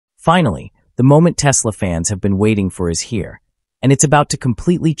Finally, the moment Tesla fans have been waiting for is here, and it's about to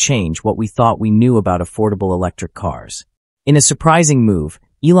completely change what we thought we knew about affordable electric cars. In a surprising move,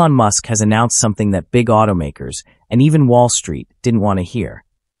 Elon Musk has announced something that big automakers and even Wall Street didn't want to hear: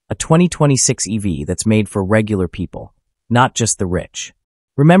 a 2026 EV that's made for regular people, not just the rich.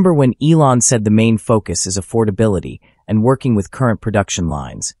 Remember when Elon said the main focus is affordability and working with current production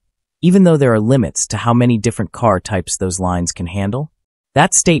lines, even though there are limits to how many different car types those lines can handle?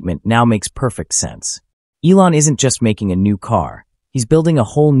 That statement now makes perfect sense. Elon isn't just making a new car, he's building a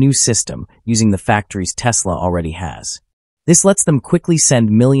whole new system using the factories Tesla already has. This lets them quickly send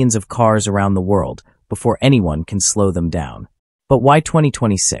millions of cars around the world before anyone can slow them down. But why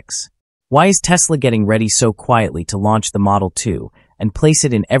 2026? Why is Tesla getting ready so quietly to launch the Model 2 and place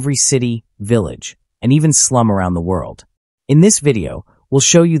it in every city, village, and even slum around the world? In this video, we'll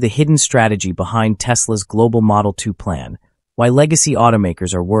show you the hidden strategy behind Tesla's global Model 2 plan, why legacy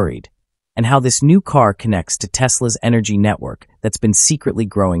automakers are worried, and how this new car connects to Tesla's energy network that's been secretly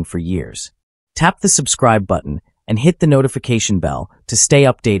growing for years. Tap the subscribe button and hit the notification bell to stay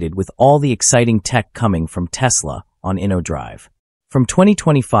updated with all the exciting tech coming from Tesla on InnoDrive. From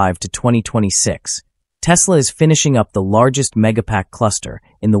 2025 to 2026, Tesla is finishing up the largest Megapack cluster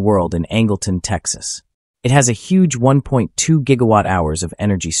in the world in Angleton, Texas. It has a huge 1.2 gigawatt-hours of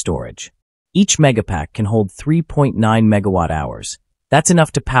energy storage. Each Megapack can hold 3.9 megawatt-hours. That's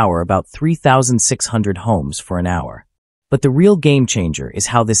enough to power about 3,600 homes for an hour. But the real game changer is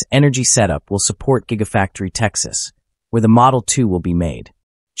how this energy setup will support Gigafactory, Texas, where the Model 2 will be made.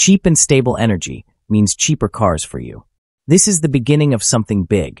 Cheap and stable energy means cheaper cars for you. This is the beginning of something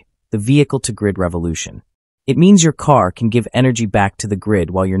big, the vehicle-to-grid revolution. It means your car can give energy back to the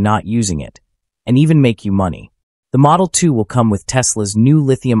grid while you're not using it, and even make you money. The Model 2 will come with Tesla's new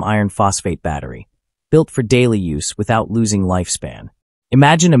lithium iron phosphate battery, built for daily use without losing lifespan.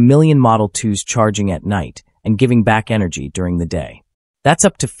 Imagine 1 million Model 2s charging at night and giving back energy during the day. That's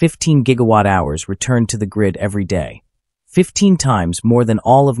up to 15 gigawatt-hours returned to the grid every day, 15 times more than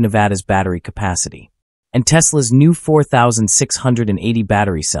all of Nevada's battery capacity. And Tesla's new 4,680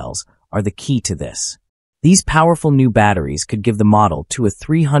 battery cells are the key to this. These powerful new batteries could give the Model 2 a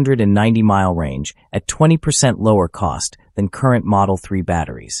 390-mile range at 20% lower cost than current Model 3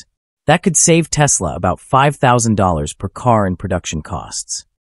 batteries. That could save Tesla about $5,000 per car in production costs.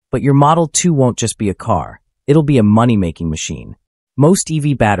 But your Model 2 won't just be a car, it'll be a money-making machine. Most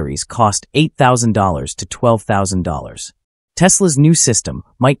EV batteries cost $8,000 to $12,000. Tesla's new system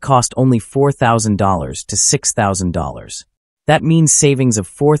might cost only $4,000 to $6,000. That means savings of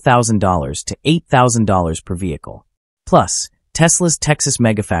 $4,000 to $8,000 per vehicle. Plus, Tesla's Texas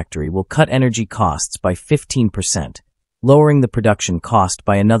Megafactory will cut energy costs by 15%, lowering the production cost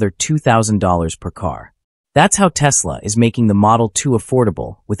by another $2,000 per car. That's how Tesla is making the Model 2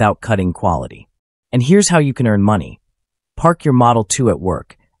 affordable without cutting quality. And here's how you can earn money. Park your Model 2 at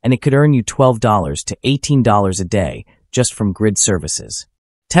work, and it could earn you $12 to $18 a day just from grid services.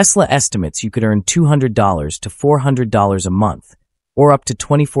 Tesla estimates you could earn $200 to $400 a month, or up to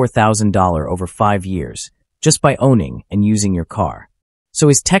 $24,000 over 5 years, just by owning and using your car. So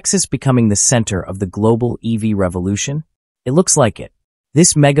is Texas becoming the center of the global EV revolution? It looks like it.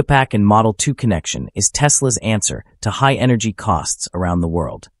 This Megapack and Model 2 connection is Tesla's answer to high energy costs around the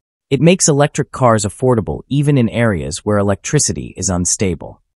world. It makes electric cars affordable even in areas where electricity is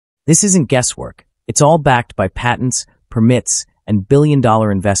unstable. This isn't guesswork. It's all backed by patents, permits, and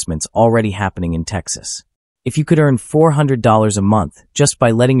billion-dollar investments already happening in Texas. If you could earn $400 a month just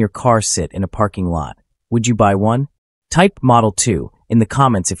by letting your car sit in a parking lot, would you buy one? Type Model 2 in the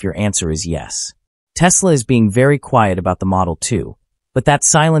comments if your answer is yes. Tesla is being very quiet about the Model 2, but that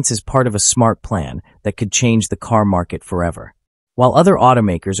silence is part of a smart plan that could change the car market forever. While other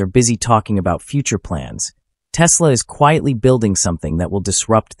automakers are busy talking about future plans, Tesla is quietly building something that will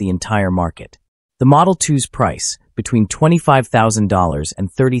disrupt the entire market. The Model 2's price, between $25,000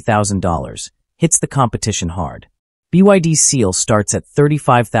 and $30,000, hits the competition hard. BYD Seal starts at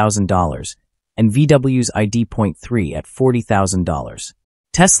 $35,000 and VW's ID.3 at $40,000.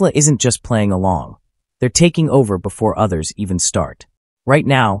 Tesla isn't just playing along. They're taking over before others even start. Right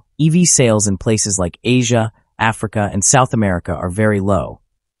now, EV sales in places like Asia, Africa, and South America are very low,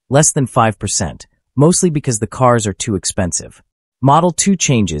 less than 5%, mostly because the cars are too expensive. Model 2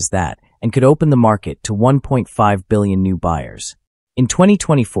 changes that and could open the market to 1.5 billion new buyers. In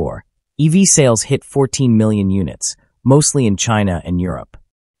 2024, EV sales hit 14 million units, mostly in China and Europe.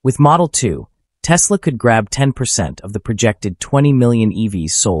 With Model 2, Tesla could grab 10% of the projected 20 million EVs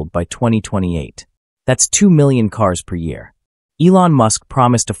sold by 2028. That's 2 million cars per year. Elon Musk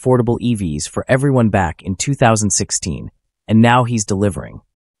promised affordable EVs for everyone back in 2016, and now he's delivering.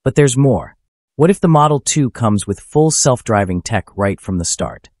 But there's more. What if the Model 2 comes with full self-driving tech right from the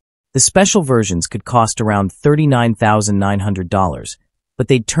start? The special versions could cost around $39,900, but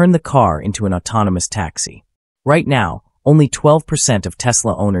they'd turn the car into an autonomous taxi. Right now, only 12% of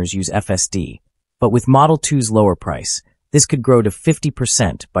Tesla owners use FSD, but with Model 2's lower price, this could grow to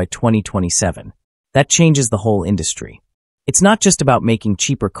 50% by 2027. That changes the whole industry. It's not just about making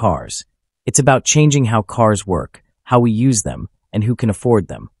cheaper cars. It's about changing how cars work, how we use them, and who can afford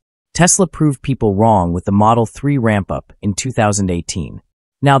them. Tesla proved people wrong with the Model 3 ramp-up in 2018.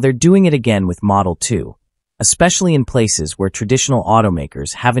 Now they're doing it again with Model 2, especially in places where traditional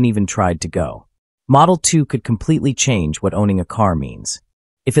automakers haven't even tried to go. Model 2 could completely change what owning a car means.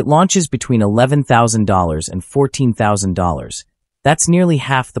 If it launches between $11,000 and $14,000, that's nearly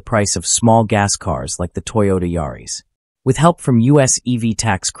half the price of small gas cars like the Toyota Yaris. With help from U.S. EV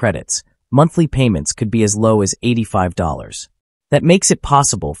tax credits, monthly payments could be as low as $85. That makes it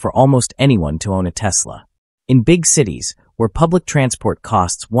possible for almost anyone to own a Tesla. In big cities, where public transport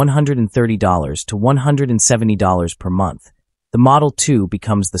costs $130 to $170 per month, the Model 2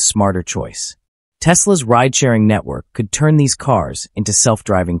 becomes the smarter choice. Tesla's ride-sharing network could turn these cars into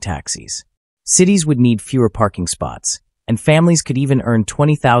self-driving taxis. Cities would need fewer parking spots, and families could even earn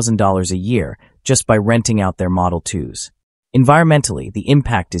 $20,000 a year just by renting out their Model 2s. Environmentally, the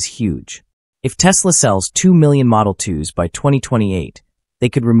impact is huge. If Tesla sells 2 million Model 2s by 2028, they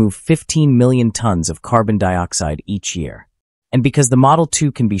could remove 15 million tons of carbon dioxide each year. And because the Model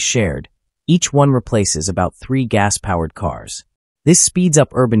 2 can be shared, each one replaces about 3 gas-powered cars. This speeds up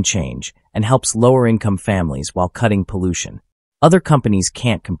urban change and helps lower-income families while cutting pollution. Other companies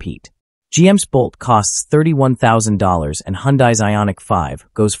can't compete. GM's Bolt costs $31,000 and Hyundai's Ioniq 5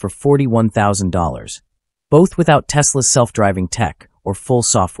 goes for $41,000, both without Tesla's self-driving tech or full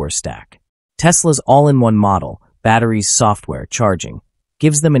software stack. Tesla's all-in-one model, batteries, software, charging,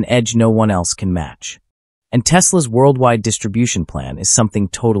 gives them an edge no one else can match. And Tesla's worldwide distribution plan is something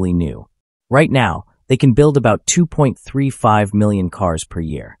totally new. Right now, they can build about 2.35 million cars per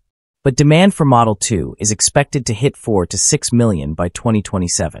year. But demand for Model 2 is expected to hit 4 to 6 million by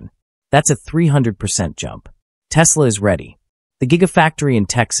 2027. That's a 300% jump. Tesla is ready. The Gigafactory in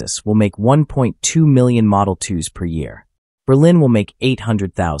Texas will make 1.2 million Model 2s per year. Berlin will make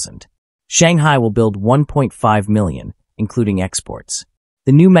 800,000. Shanghai will build 1.5 million, including exports.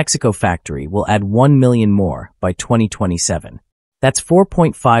 The New Mexico factory will add 1 million more by 2027. That's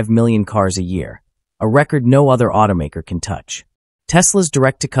 4.5 million cars a year, a record no other automaker can touch. Tesla's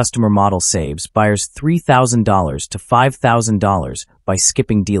direct-to-customer model saves buyers $3,000 to $5,000 by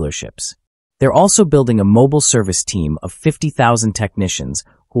skipping dealerships. They're also building a mobile service team of 50,000 technicians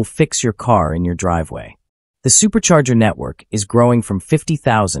who'll fix your car in your driveway. The supercharger network is growing from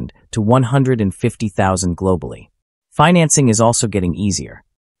 50,000 to 150,000 globally. Financing is also getting easier.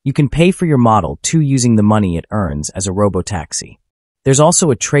 You can pay for your Model 2 using the money it earns as a robotaxi. There's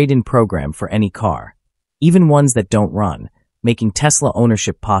also a trade-in program for any car, even ones that don't run, making Tesla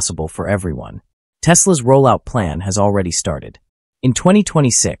ownership possible for everyone. Tesla's rollout plan has already started. In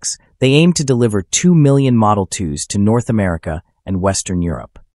 2026, they aim to deliver 2 million Model 2s to North America and Western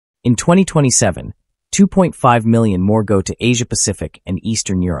Europe. In 2027, 2.5 million more go to Asia-Pacific and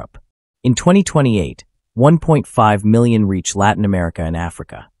Eastern Europe. In 2028, 1.5 million reach Latin America and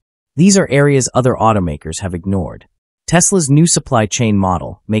Africa. These are areas other automakers have ignored. Tesla's new supply chain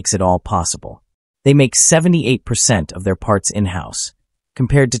model makes it all possible. They make 78% of their parts in-house,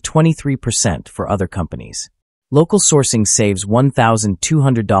 compared to 23% for other companies. Local sourcing saves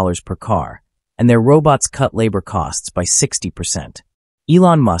 $1,200 per car, and their robots cut labor costs by 60%.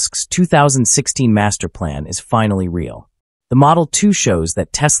 Elon Musk's 2016 master plan is finally real. The Model 2 shows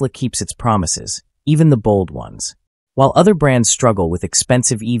that Tesla keeps its promises, even the bold ones. While other brands struggle with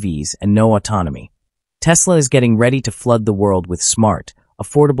expensive EVs and no autonomy, Tesla is getting ready to flood the world with smart,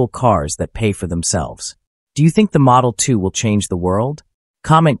 affordable cars that pay for themselves. Do you think the Model 2 will change the world?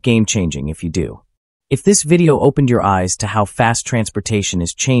 Comment game-changing if you do. If this video opened your eyes to how fast transportation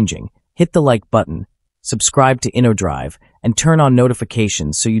is changing, hit the like button, subscribe to InnoDrive, and turn on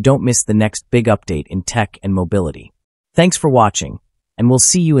notifications so you don't miss the next big update in tech and mobility. Thanks for watching, and we'll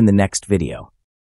see you in the next video.